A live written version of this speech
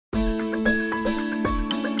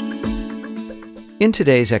In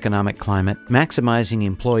today's economic climate, maximizing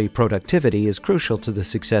employee productivity is crucial to the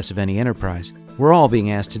success of any enterprise. We're all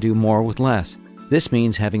being asked to do more with less. This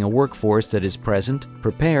means having a workforce that is present,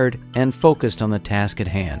 prepared, and focused on the task at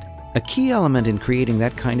hand. A key element in creating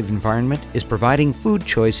that kind of environment is providing food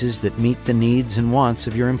choices that meet the needs and wants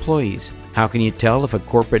of your employees. How can you tell if a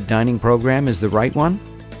corporate dining program is the right one?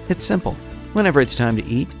 It's simple. Whenever it's time to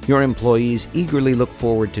eat, your employees eagerly look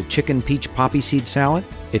forward to chicken peach poppy seed salad,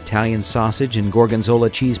 Italian sausage and gorgonzola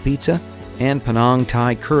cheese pizza, and Penang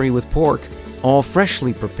Thai curry with pork, all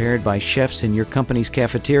freshly prepared by chefs in your company's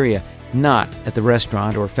cafeteria, not at the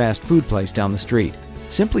restaurant or fast food place down the street.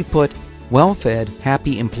 Simply put, well-fed,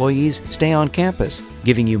 happy employees stay on campus,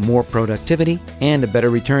 giving you more productivity and a better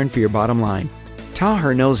return for your bottom line.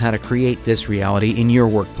 Taher knows how to create this reality in your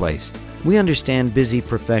workplace. We understand busy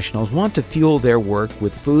professionals want to fuel their work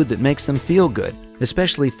with food that makes them feel good,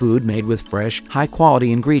 especially food made with fresh,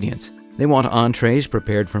 high-quality ingredients. They want entrees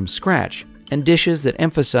prepared from scratch and dishes that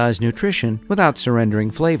emphasize nutrition without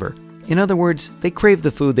surrendering flavor. In other words, they crave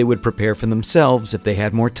the food they would prepare for themselves if they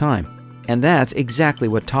had more time. And that's exactly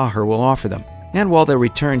what Taher will offer them, and while they'll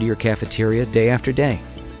return to your cafeteria day after day.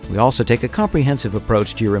 We also take a comprehensive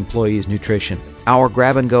approach to your employees' nutrition. Our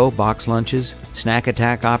grab-and-go box lunches, snack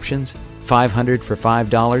attack options, 500 for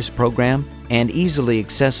 $5 program, and easily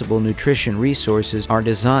accessible nutrition resources are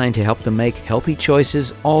designed to help them make healthy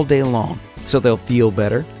choices all day long, so they'll feel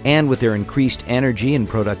better, and with their increased energy and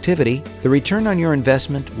productivity, the return on your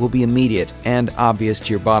investment will be immediate and obvious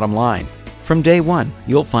to your bottom line. From day one,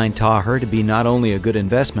 you'll find Taher to be not only a good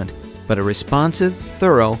investment, but a responsive,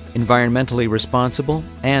 thorough, environmentally responsible,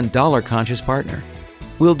 and dollar-conscious partner.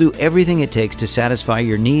 We'll do everything it takes to satisfy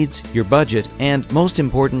your needs, your budget, and most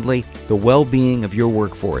importantly, the well-being of your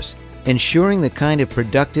workforce, ensuring the kind of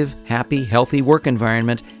productive, happy, healthy work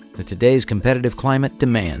environment that today's competitive climate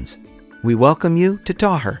demands. We welcome you to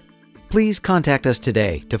Taher. Please contact us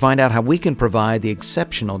today to find out how we can provide the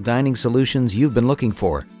exceptional dining solutions you've been looking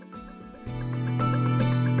for.